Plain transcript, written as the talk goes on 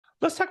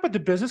Let's talk about the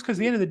business, because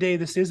at the end of the day,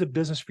 this is a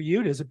business for you.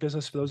 It is a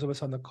business for those of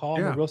us on the call.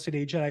 I'm a Yeah. real estate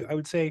agent. I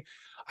would say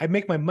I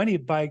make my money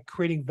by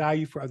creating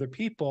value for other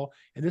people,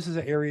 and this is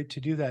an area to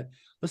do that.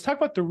 Let's talk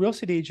about the real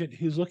estate agent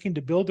who's looking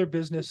to build their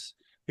business.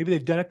 Maybe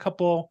they've done a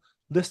couple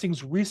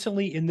listings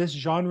recently in this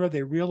genre.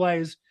 They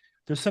realize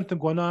there's something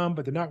going on,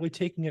 but they're not really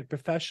taking it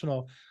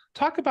professional.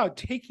 Talk about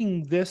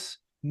taking this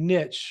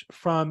niche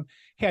from,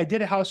 hey, I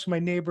did a house for my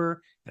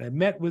neighbor and I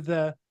met with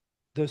the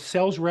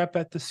sales rep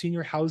at the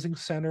senior housing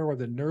center or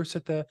the nurse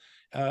at the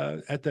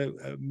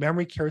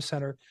memory care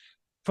center.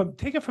 From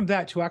take it from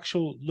that to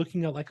actual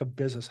looking at like a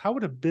business. How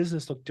would a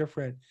business look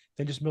different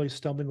than just merely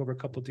stumbling over a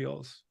couple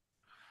deals?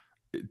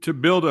 To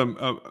build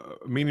a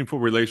meaningful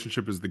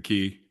relationship is the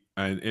key,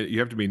 and you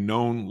have to be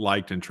known,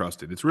 liked, and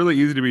trusted. It's really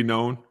easy to be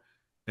known,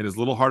 and it's a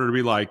little harder to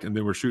be liked. And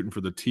then we're shooting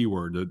for the T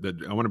word,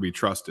 that I want to be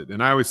trusted.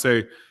 And I always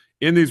say,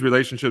 in these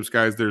relationships,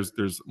 guys,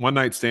 there's one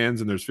night stands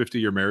and there's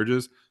 50-year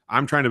marriages.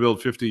 I'm trying to build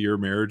 50-year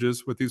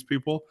marriages with these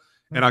people.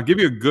 And I'll give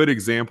you a good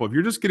example. If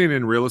you're just getting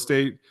in real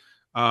estate,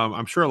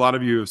 I'm sure a lot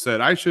of you have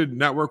said, I should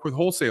network with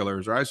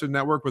wholesalers or I should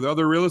network with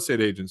other real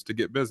estate agents to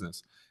get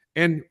business.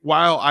 And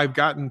while I've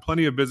gotten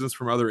plenty of business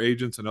from other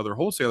agents and other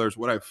wholesalers,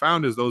 what I've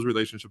found is those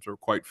relationships are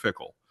quite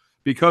fickle.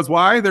 Because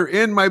why? They're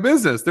in my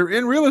business. They're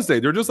in real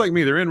estate. They're just like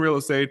me. They're in real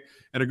estate.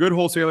 And a good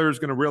wholesaler is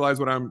going to realize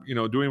what I'm,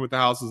 doing with the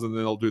houses, and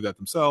then they'll do that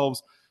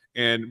themselves.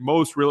 And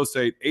most real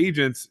estate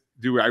agents,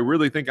 do I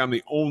really think I'm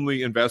the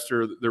only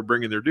investor that they're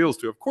bringing their deals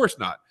to? Of course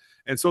not.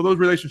 And so those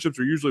relationships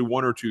are usually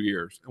 1 or 2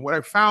 years. And what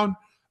I found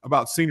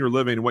about senior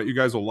living and what you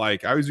guys will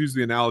like, I always use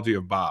the analogy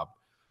of Bob.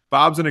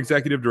 Bob's an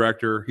executive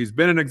director. He's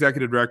been an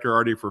executive director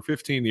already for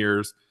 15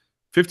 years.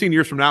 15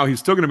 years from now, he's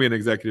still going to be an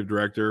executive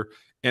director.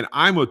 And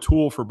I'm a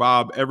tool for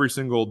Bob every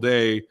single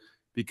day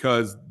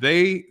because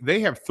they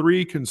have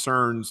 3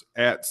 concerns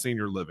at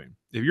senior living.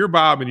 If you're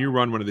Bob and you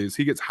run one of these,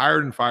 he gets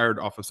hired and fired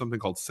off of something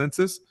called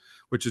census,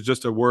 which is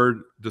just a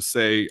word to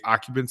say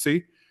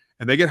occupancy,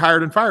 and they get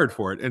hired and fired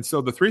for it. And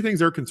so the 3 things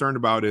they're concerned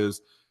about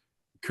is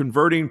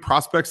converting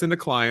prospects into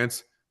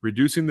clients,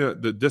 reducing the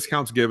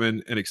discounts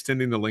given, and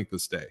extending the length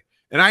of stay.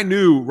 And I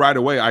knew right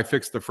away I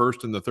fixed the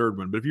first and the third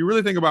one. But if you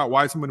really think about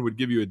why someone would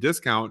give you a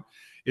discount,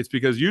 it's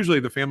because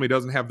usually the family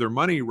doesn't have their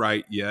money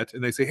right yet.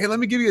 And they say, hey, let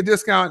me give you a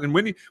discount. And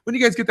when you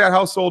guys get that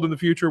house sold in the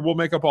future, we'll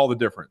make up all the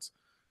difference.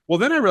 Well,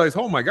 then I realized,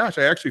 oh my gosh,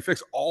 I actually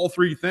fixed all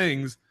 3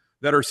 things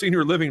that are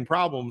senior living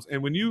problems.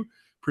 And when you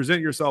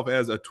present yourself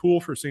as a tool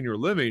for senior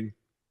living,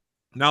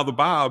 now the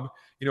Bob,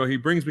 he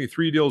brings me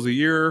 3 deals a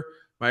year.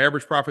 My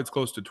average profit's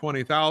close to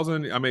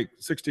 20,000. I make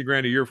 60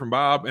 grand a year from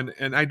Bob.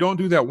 And I don't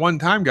do that one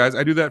time, guys.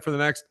 I do that for the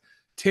next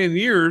 10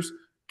 years.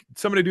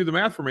 Somebody do the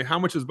math for me. How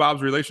much is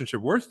Bob's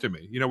relationship worth to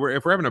me?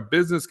 If we're having a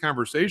business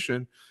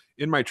conversation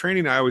in my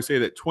training, I always say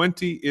that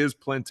 20 is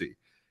plenty.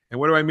 And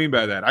what do I mean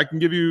by that? I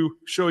can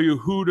show you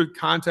who to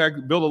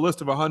contact, build a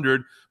list of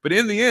 100, but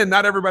in the end,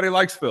 not everybody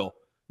likes Phil.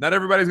 Not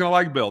everybody's going to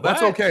like Bill.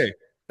 That's okay.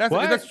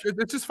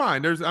 That's just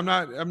fine. I'm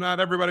not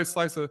everybody's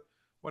slice of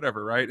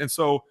whatever, right? And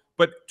so,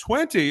 but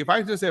 20, if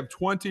I just have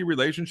 20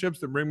 relationships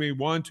that bring me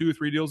 1, 2,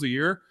 3 deals a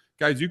year,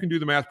 guys, you can do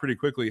the math pretty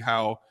quickly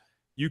how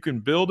you can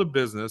build a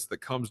business that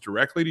comes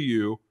directly to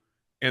you.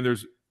 And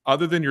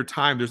other than your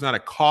time, there's not a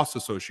cost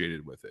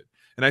associated with it.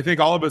 And I think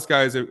all of us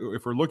guys,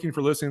 if we're looking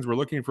for listings, we're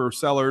looking for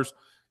sellers,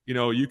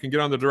 you can get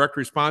on the direct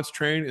response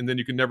train and then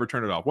you can never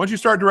turn it off. Once you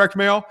start direct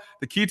mail,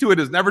 the key to it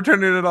is never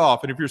turning it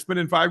off. And if you're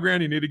spending $5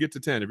 grand, you need to get to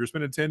 10. If you're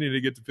spending 10, you need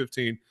to get to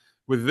 15.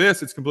 With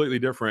this, it's completely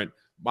different.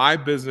 My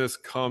business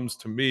comes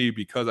to me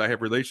because I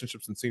have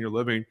relationships in senior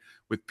living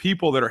with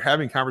people that are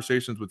having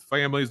conversations with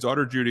families,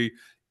 daughter Judy,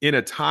 in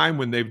a time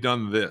when they've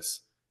done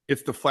this.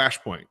 It's the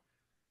flashpoint.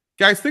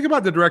 Guys, think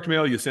about the direct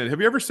mail you send.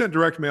 Have you ever sent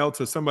direct mail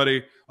to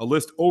somebody, a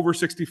list over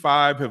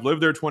 65, have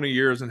lived there 20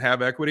 years and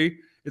have equity?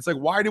 It's like,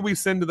 why do we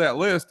send to that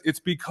list? It's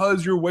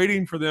because you're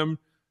waiting for them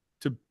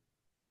to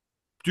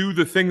do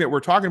the thing that we're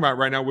talking about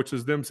right now, which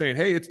is them saying,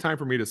 hey, it's time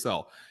for me to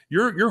sell.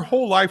 Your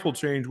whole life will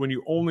change when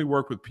you only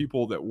work with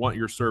people that want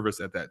your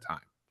service at that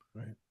time.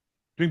 Right.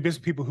 Doing business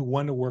with people who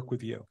want to work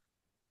with you.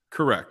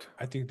 Correct.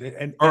 I think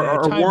that, and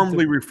are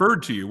warmly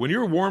referred to you. When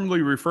you're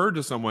warmly referred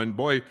to someone,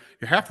 boy,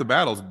 half the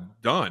battle's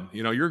done.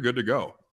 You're good to go.